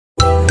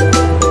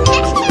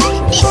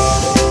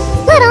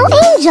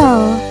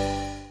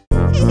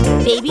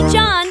Baby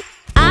John,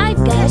 I've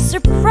got a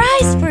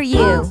surprise for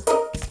you.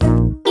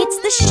 It's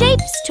the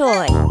Shapes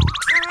toy.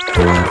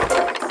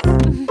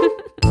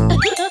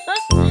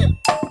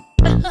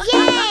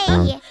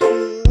 Yay!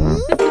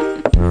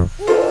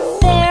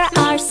 There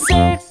are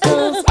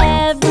circles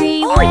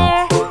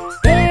everywhere.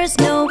 There's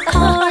no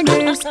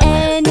corners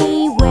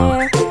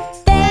anywhere.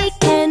 They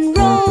can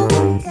roll,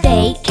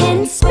 they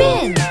can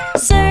spin.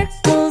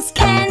 Circles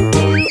can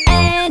do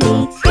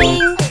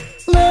anything.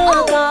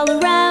 Look all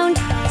around,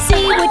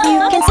 see what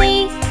you can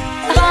see.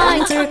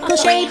 Find circle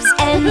shapes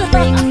and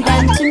bring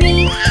them to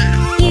me.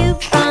 You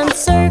found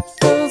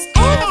circles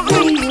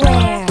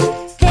everywhere.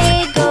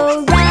 They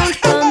go round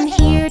from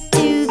here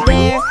to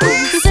there.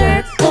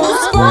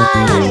 Circles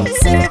fly,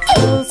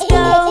 circles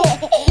go.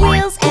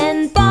 Wheels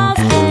and balls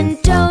and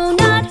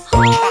donut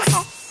holes.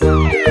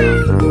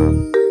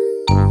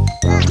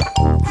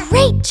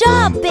 Great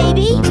job,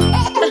 baby!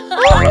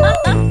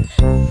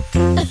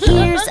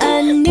 Here's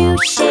a new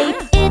shape,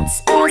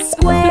 it's a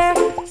square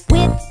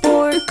with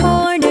 4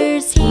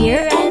 corners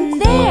here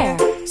and there.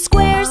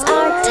 Squares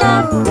are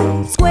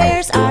tough,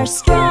 squares are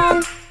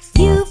strong.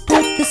 You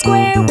put the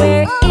square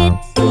where it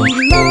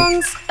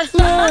belongs.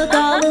 Look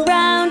all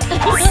around,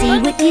 see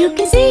what you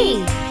can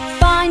see.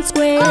 Find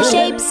square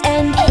shapes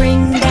and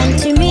bring them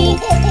to me.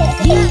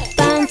 You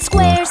found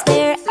squares,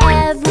 they're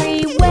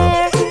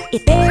everywhere.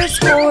 If there's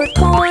 4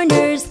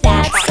 corners,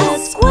 that's a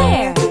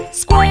square.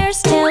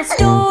 Squares tell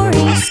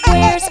stories,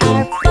 squares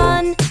are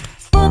fun.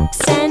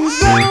 Books and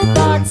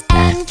robots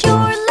and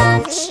your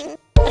lunch.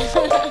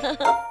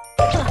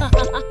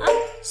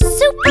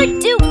 Super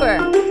duper!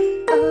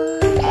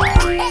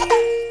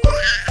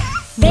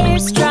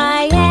 There's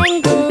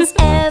triangles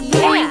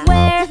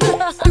everywhere.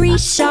 3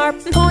 sharp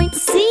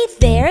points, see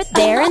there,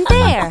 there and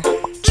there.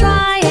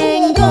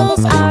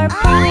 Triangles are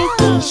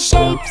pointy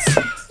shapes.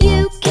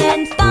 You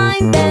can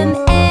find them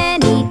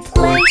any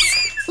place.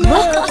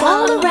 Look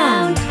all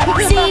around,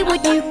 see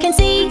what you can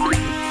see.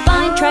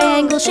 Find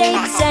triangle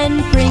shapes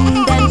and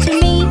bring them to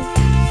me.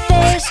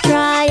 There's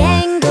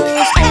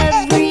triangles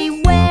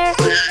everywhere.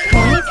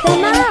 Point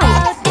them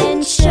out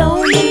and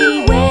show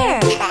me where.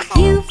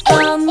 You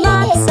found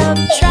lots of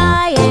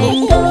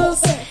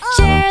triangles.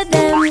 Share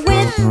them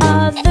with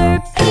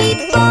other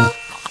people.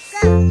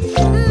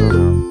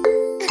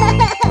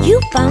 You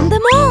found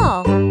them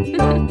all.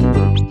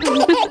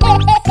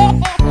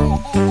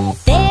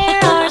 There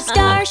are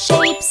star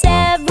shapes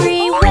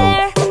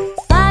everywhere.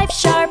 5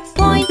 sharp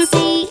points,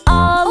 see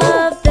all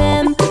of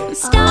them.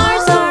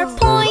 Stars are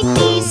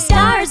pointy,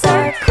 stars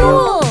are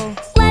cool.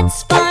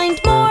 Let's find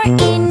more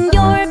in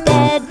your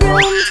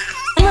bedroom.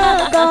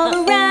 Look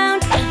all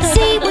around,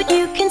 see what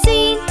you can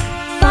see.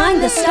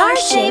 Find the star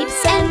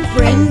shapes and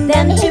bring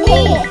them to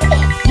me.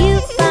 You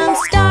found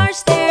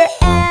stars, they're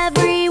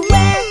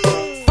everywhere.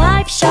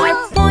 5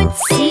 sharp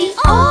points, see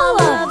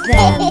all of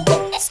them.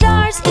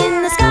 Stars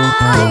in the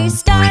sky,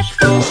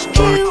 starfish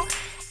too,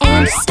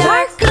 and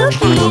star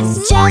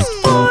cookies just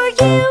for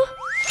you.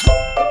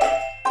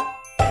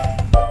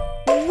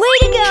 Way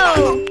to go!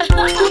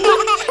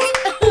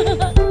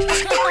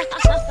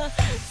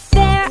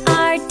 There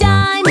are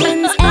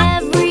diamonds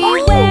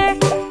everywhere.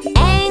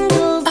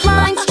 Angled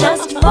lines,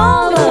 just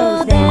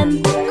follow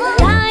them.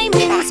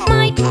 Diamonds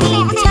might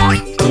be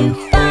tough to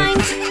find.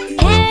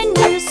 Can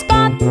you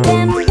spot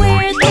them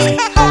where they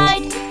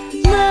hide?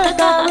 Look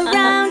all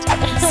around,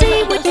 see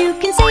what you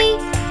can see.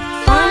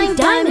 Find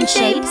diamond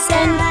shapes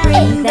and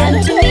bring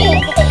them to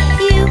me.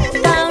 You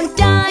found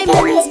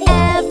diamonds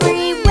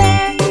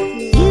everywhere.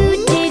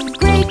 You did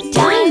great,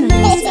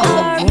 diamonds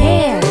are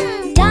rare.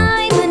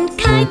 Diamond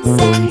kites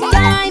and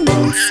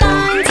diamond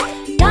signs.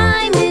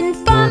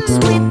 Diamond box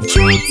with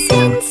treats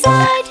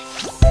inside.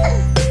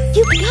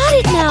 You got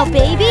it now,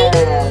 baby!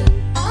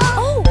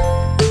 Oh!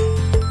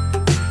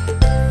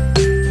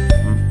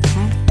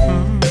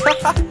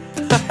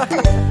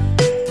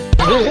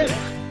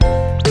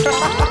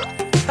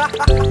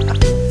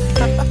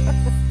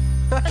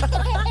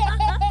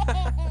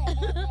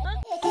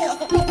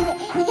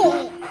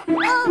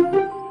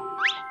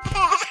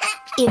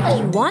 If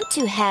you want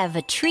to have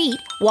a treat,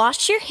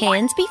 wash your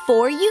hands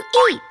before you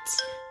eat.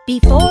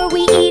 Before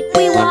we eat,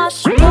 we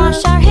wash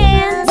our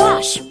hands.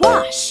 Wash,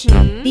 wash.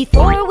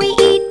 Before we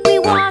eat, we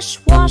wash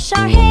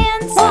our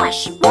hands.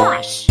 Wash,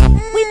 wash.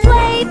 We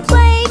play,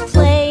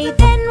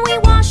 then we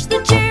wash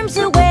the germs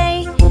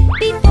away.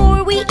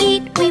 Before we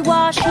eat, we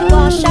wash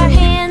our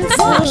hands.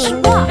 Wash,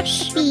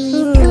 wash.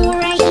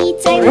 Before I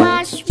eat, I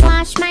wash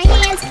my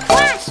hands.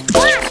 Wash,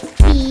 wash.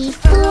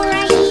 Before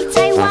I eat,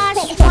 I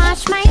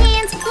wash my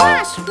hands.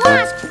 Wash,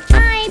 wash.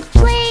 I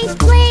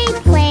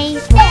play,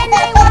 then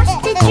I wash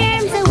the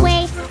germs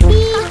away.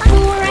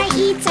 Before I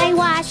eat, I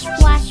wash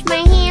my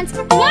hands.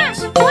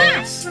 Wash,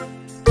 wash.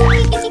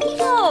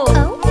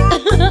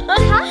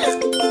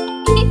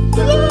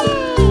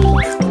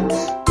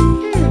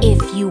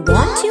 If you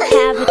want to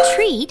have a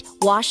treat,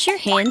 wash your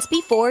hands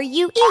before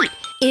you eat.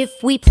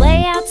 If we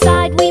play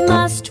outside, we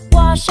must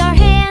wash our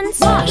hands.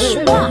 Wash,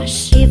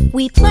 wash. If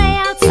we play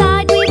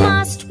outside, we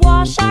must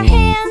wash our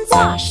hands.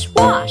 Wash,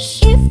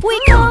 wash. If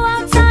we go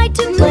outside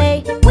to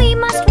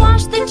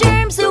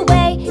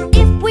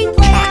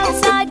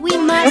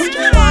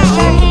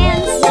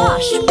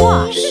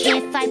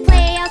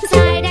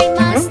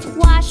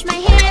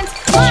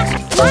wash,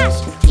 wash.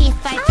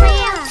 If I play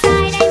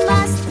outside, I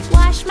must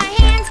wash my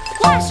hands.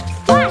 Wash,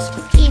 wash.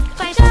 If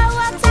I go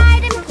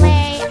outside and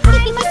play,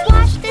 I must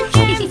wash the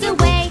germs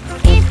away.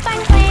 If I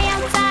play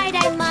outside,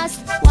 I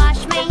must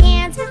wash my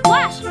hands.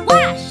 Wash,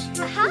 wash.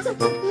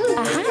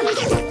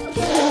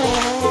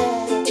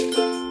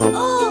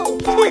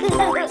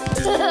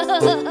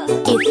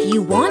 If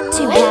you want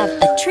to have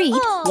a treat,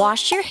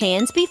 wash your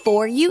hands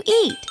before you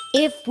eat.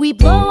 If we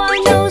blow our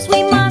nose,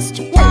 we must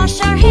wash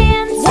our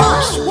hands.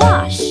 Wash,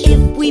 wash. If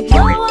we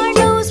blow our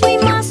nose, we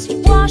must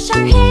wash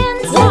our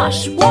hands.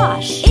 Wash,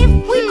 wash. If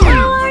we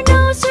blow our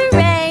nose,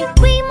 hooray,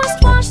 we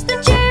must wash the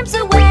germs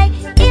away.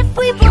 If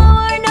we blow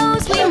our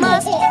nose, we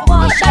must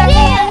wash our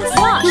hands.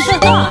 Wash,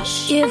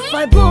 wash. If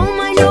I blow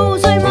my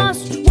nose, I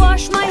must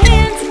wash my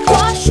hands.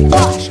 Wash,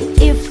 wash.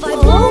 If I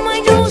blow my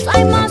nose,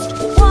 I must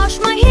wash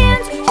my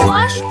hands.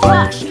 Wash,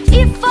 wash.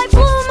 If I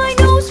blow my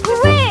nose,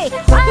 hooray,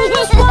 I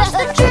must wash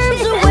the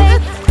germs away.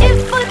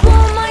 If I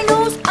blow my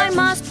nose, I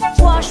must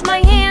wash my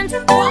hands.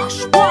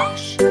 Wash,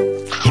 wash.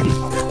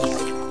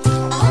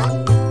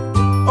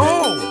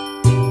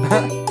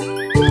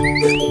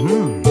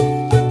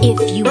 If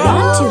you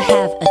want to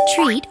have a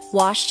treat,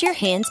 wash your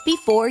hands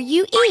before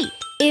you eat.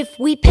 If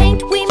we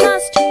paint, we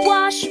must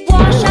wash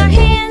our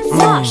hands.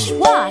 Wash,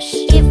 wash.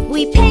 If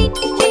we paint,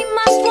 we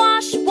must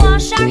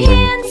wash our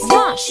hands.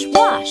 Wash,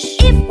 wash.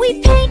 If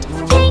we paint,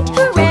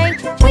 hooray,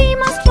 we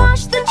must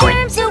wash the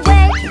germs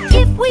away.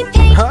 If we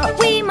paint,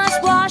 we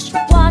must wash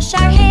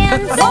our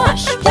hands.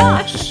 Wash,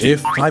 wash.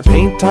 If I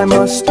paint, I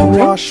must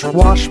wash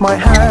my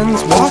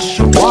hands. Wash,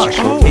 wash.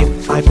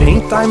 If I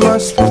paint, I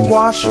must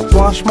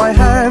wash my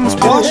hands.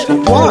 Wash,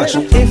 wash.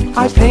 If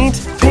I paint,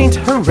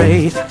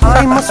 hooray,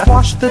 I must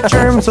wash the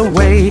germs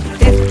away.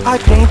 If I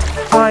paint,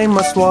 I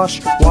must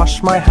wash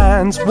my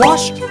hands.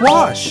 Wash,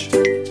 wash.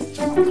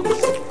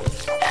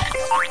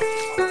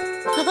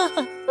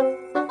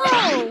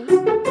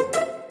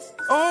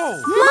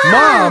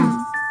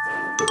 Mom!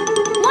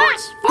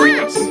 Wash,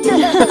 wash.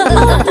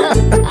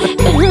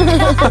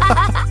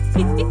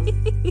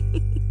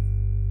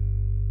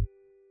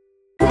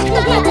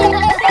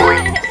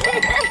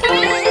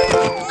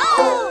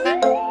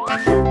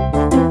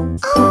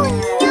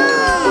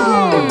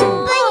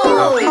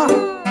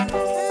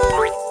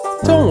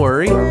 Don't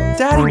worry,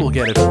 Daddy will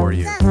get it for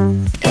you.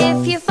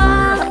 If you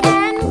fall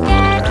and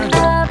get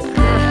up,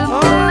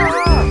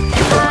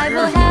 I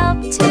will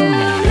help to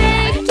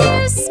make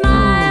you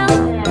smile.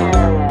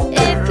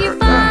 If you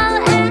fall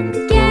and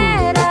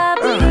get up,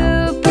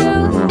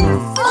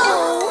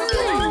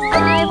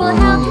 I will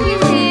help you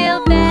feel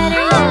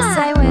better. Yes,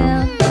 I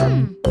will.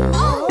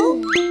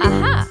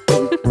 Aha!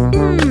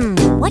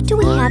 What do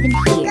we have in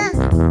here?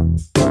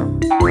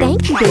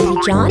 Thank you, Baby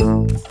John.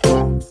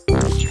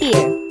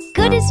 Here,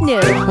 good as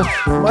new.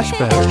 Much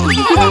better.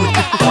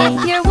 If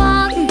you're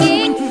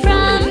walking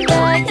from the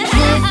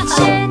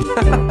kitchen,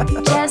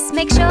 just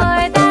make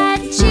sure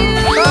that you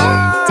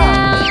look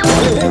down.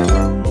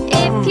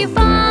 If you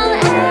fall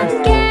and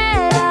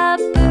get up,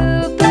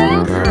 boo-boo,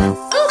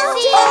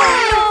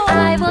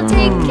 I will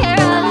take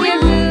care of your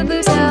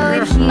boo-boo so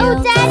it heals. Oh,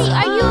 Daddy,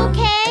 are you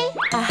okay?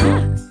 Aha!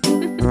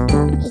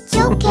 It's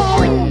okay.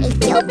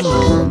 It's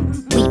okay.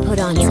 We put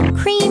on some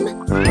cream,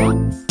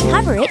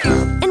 cover it,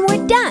 and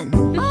we're done.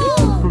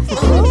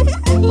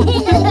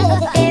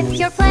 If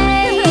you're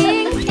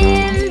playing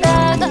in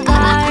the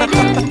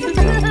garden,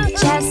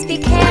 just be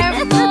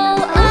careful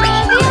of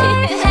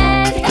your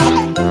head.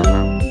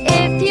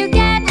 If you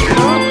get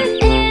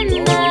hurt in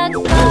the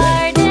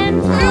garden,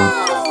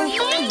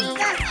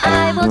 I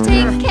will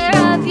take care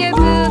of your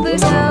boo-boo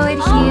so it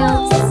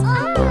heals.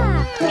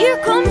 Here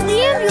comes the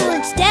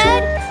ambulance,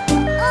 Dad.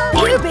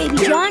 Here, Baby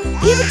John,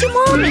 give it to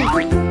Mommy.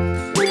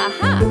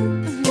 Aha!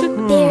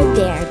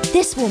 There,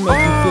 this will make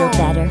you feel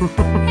better.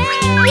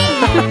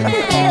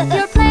 If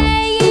you're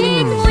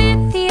playing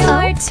with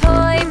your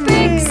toy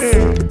bricks,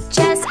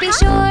 just be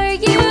sure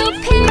you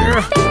pick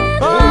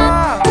them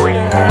up.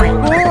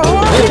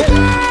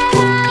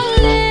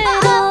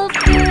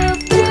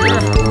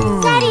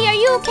 Daddy, are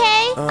you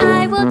okay?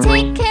 I will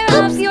take care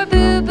of your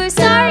boo-boo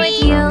so it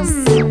heals.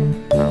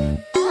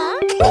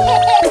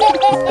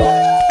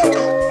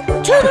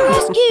 To the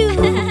rescue!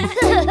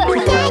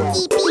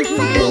 Daddy, be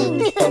fine.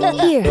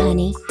 Here,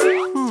 honey.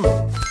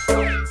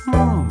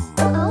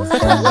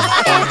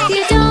 If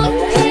you don't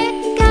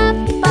pick up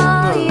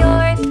all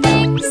your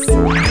things,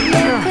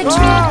 you could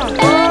trip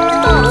and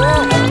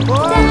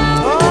fall down.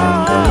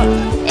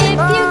 If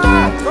you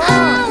get a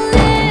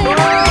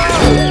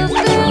little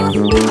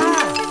boo-boo,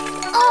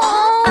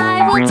 I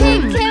will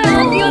take care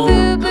of your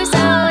boo-boo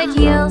so it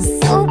heals.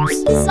 Oops,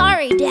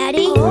 sorry,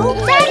 Daddy.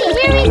 Daddy,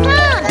 here he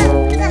comes.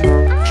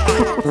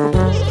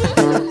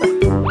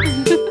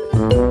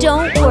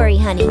 Don't worry,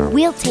 honey.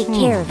 We'll take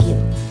care of you.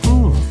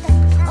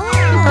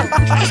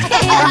 If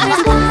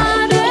there's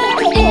water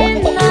in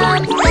the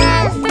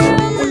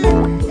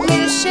bathroom,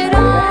 you should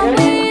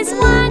always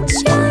watch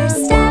your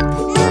step.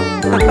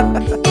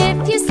 If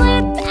you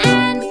slip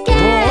and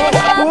get a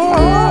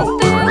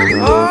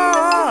boo-boo,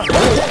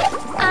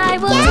 I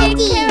will take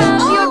care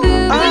of your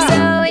boo-boo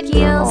so it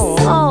heals.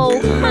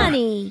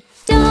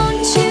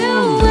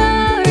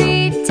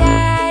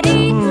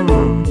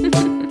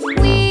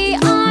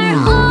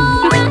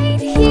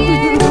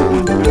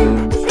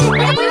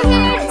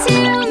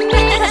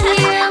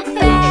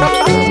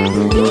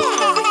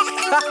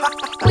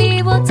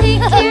 We will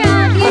take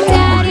care of you,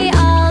 Daddy,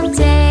 all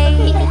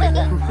day.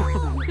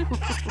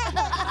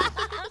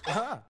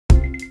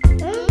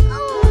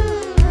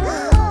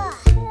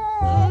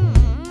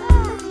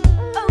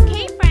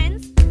 Okay,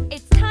 friends,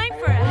 it's time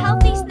for a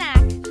healthy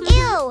snack.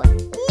 Ew!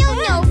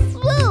 No,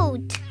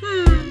 fruit!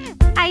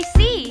 I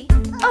see.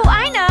 Oh,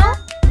 I know.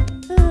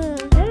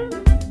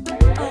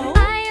 I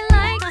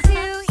like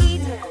to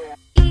eat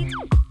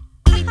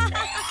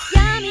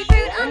yummy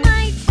fruit on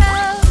my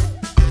toast.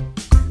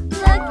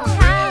 Look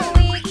how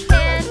we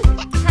can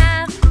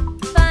have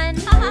fun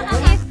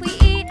if we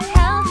eat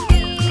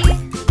healthy.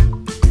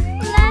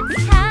 Let's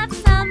have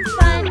some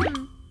fun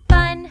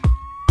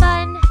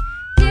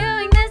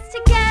doing this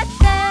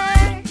together.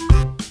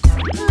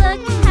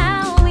 Look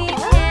how we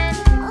can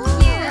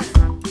use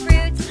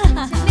fruits to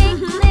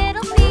make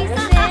little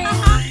pieces.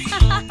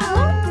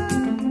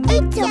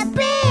 It's a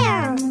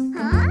bear!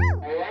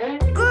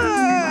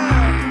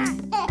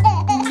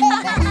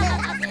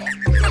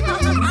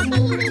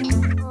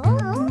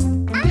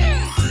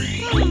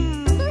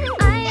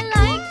 I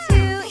like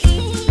to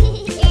eat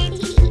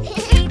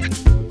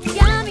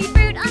yummy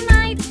fruit on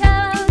my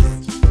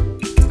toast.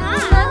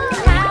 Look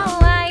how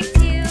I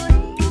do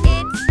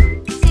it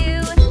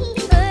too,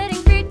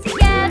 putting fruit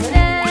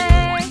together.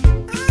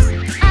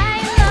 I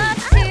love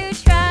to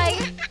try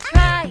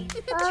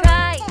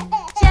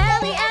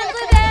jelly and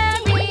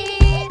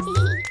blueberries.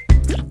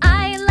 I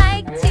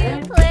like to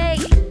play,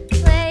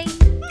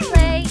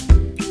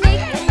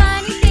 make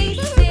funny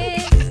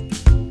faces.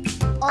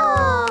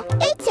 Oh,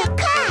 it's a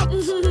cat!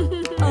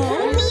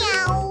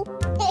 Meow!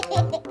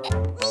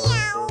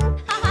 Meow!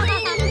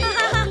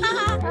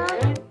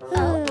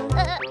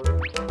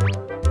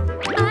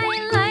 I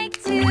like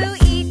to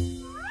eat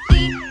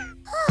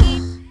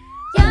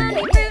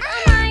yummy fruit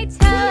on my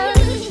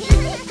toast.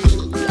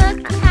 Look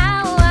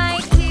how I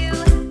do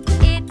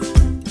it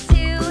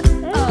too,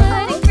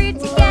 putting fruit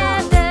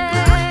together.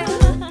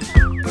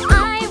 I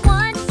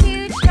want to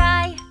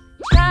try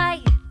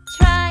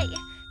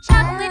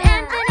chocolate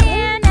and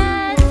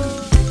bananas.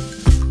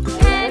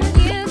 Can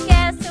you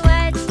guess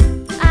what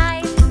I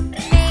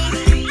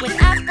made with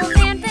apples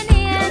and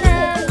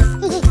bananas?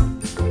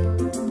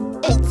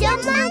 It's a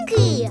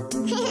monkey!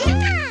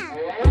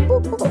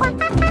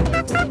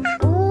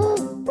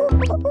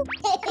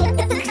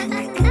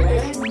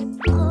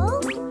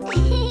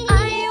 I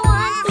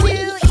want to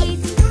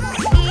eat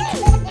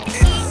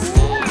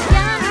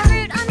yummy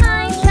fruit on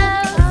my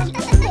toast.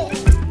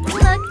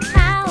 Look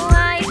how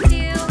I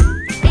do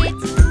it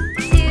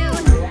too,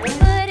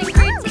 putting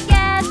fruit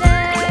together.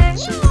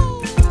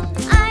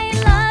 I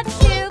love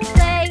to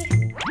play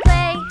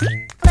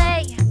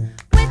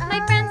with my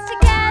friends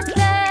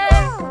together.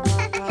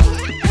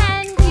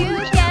 Can you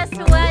guess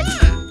what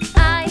I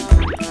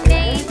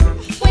made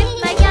with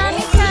my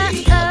yummy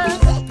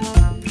toast?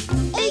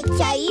 It's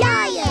a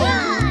lion!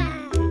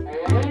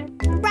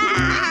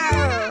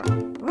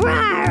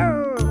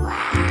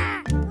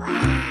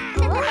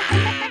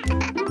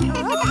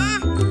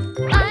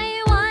 I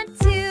want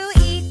to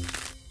eat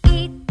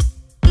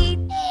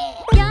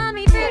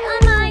yummy fruit on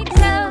my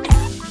toast.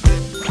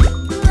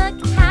 Look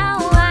how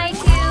I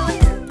do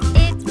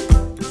it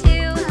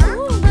too,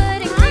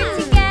 putting fruit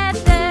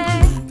together.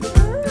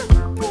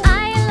 I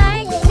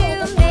like to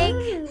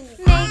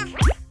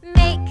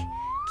make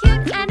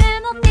cute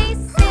animal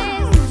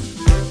faces.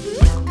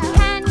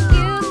 Can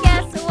you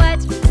guess what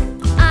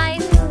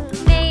I've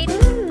made?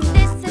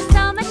 This is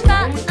so much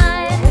fun.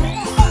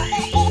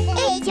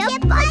 It's a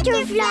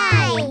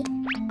butterfly!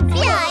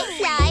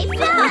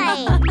 Fly!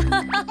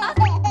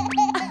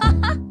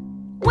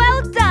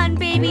 Well done,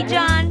 Baby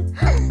John.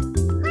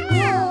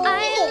 I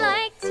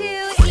like to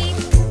eat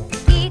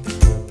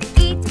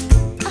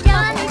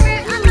yummy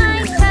fruit on my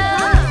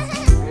toast.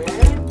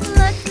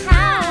 Look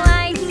how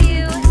I do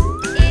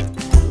it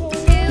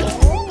too,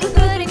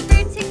 putting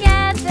fruit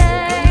together.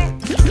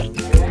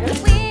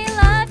 We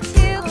love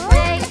to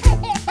play,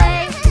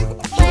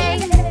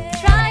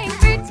 trying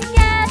fruit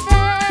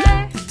together.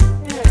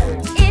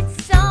 It's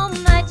so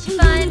much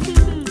fun,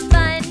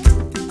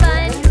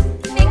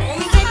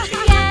 mixing it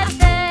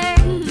together.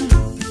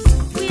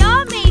 We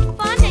all made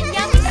fun and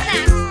yummy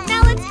snacks.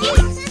 Now let's eat.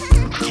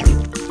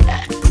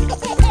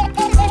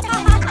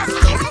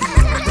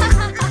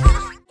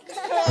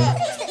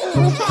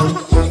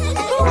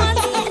 Who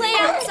wants to play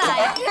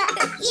outside?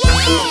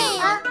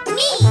 Yeah!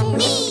 Me!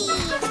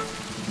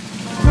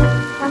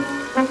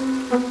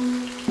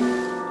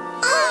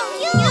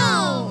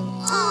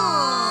 Oh,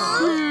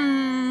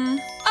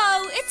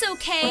 Oh, it's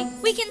okay.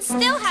 We can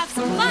still have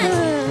some fun.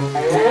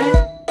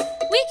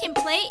 We can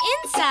play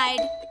inside.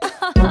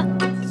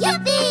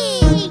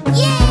 Yippee!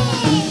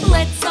 Yay!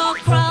 Let's all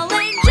crawl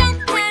and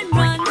jump and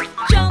run,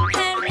 jump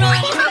and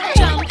run,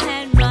 jump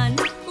and run.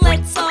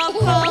 Let's all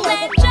crawl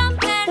and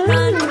jump and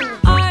run.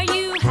 Are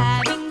you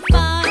having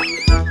fun?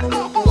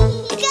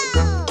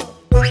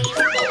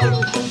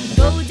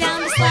 Go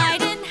down the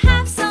slide and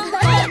have some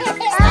fun.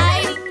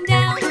 Sliding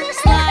down.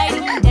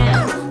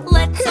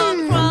 Let's all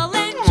crawl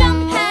and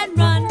jump and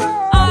run.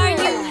 Are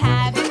you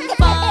having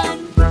fun?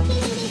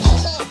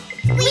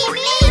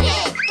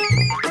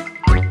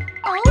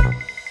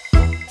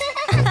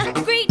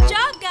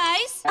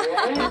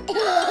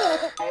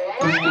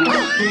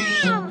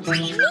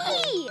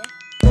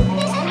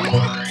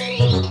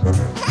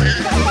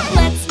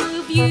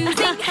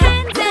 using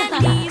hands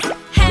and knees,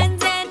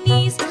 hands and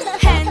knees,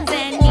 hands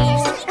and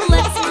knees.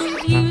 Let's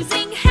move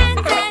using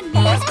hands and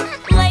knees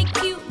like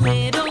cute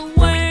little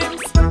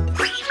worms.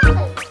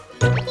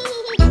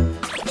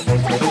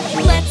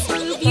 Let's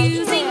move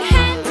using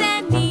hands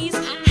and knees,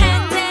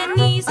 hands and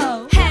knees,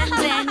 hands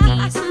and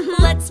knees.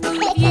 Let's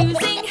move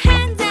using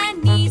hands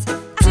and knees to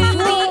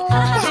the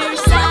other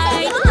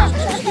side.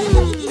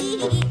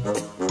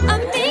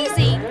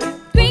 Amazing!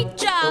 Great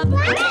job!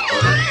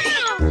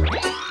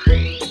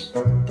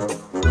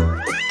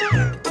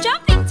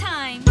 Jumping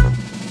time!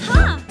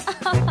 Huh?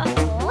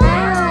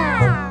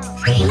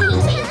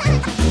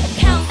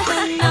 Count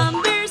the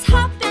numbers,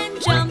 hop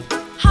and jump,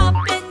 hop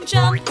and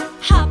jump,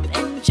 hop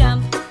and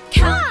jump.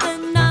 Count the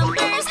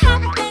numbers,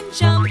 hop and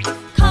jump.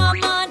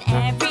 Come on,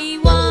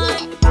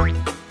 everyone.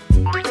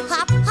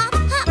 Hop, hop,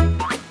 hop.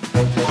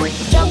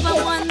 Jump on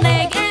one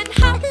leg and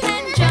hop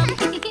and jump,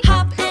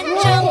 hop and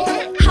jump,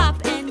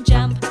 hop and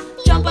jump.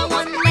 Jump on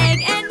one leg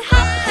and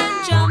hop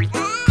and jump.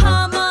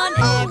 Come on,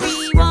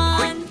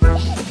 everyone.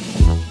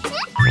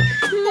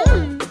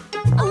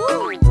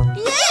 Oh,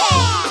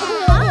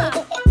 yeah!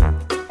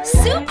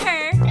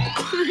 Super!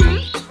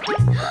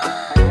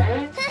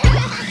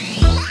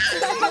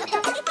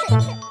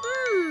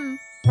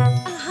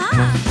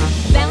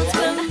 Bounce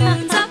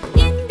balloons up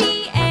in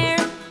the air.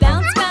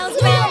 Bounce, bounce,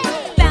 bounce,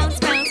 bounce,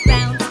 bounce,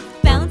 bounce.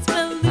 Bounce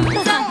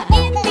balloons up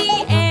in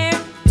the air.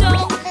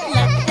 Don't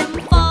let them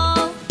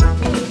fall.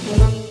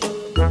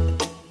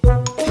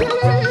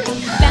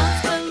 Bounce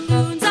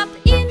balloons up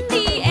in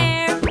the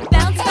air.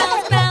 Bounce,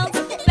 bounce, bounce,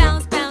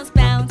 bounce, bounce,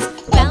 bounce.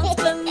 Bounce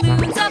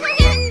balloons up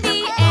in the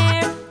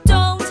air.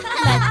 Don't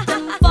let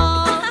them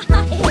fall.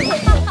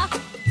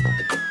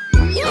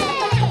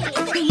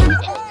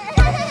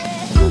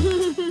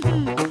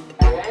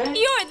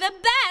 You're the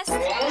best!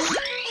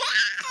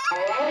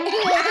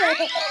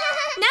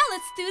 Now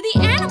let's do the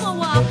animal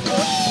walk.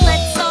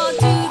 Let's all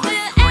do the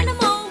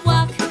animal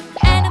walk.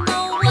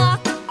 Animal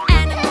walk,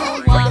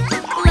 animal walk.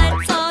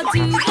 Let's all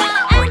do the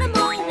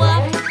animal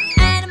walk.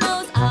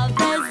 Animals of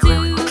the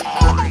zoo.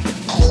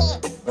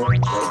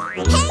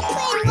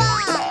 Penguin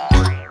walk.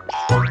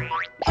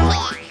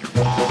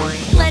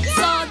 Let's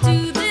all do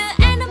the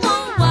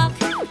animal walk.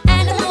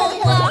 Animal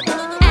walk,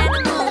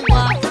 animal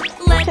walk.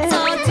 Let's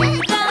all do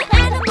the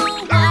animal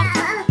walk.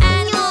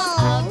 Animals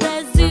of the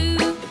zoo.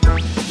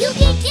 You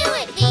can do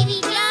it, baby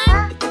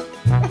John.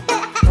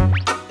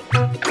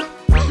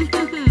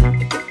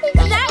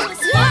 That was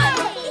fun!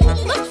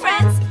 Look,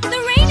 friends, the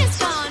rain is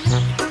gone.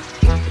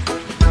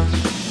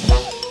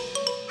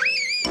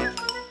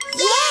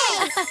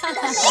 Yes!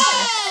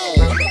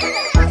 Yay!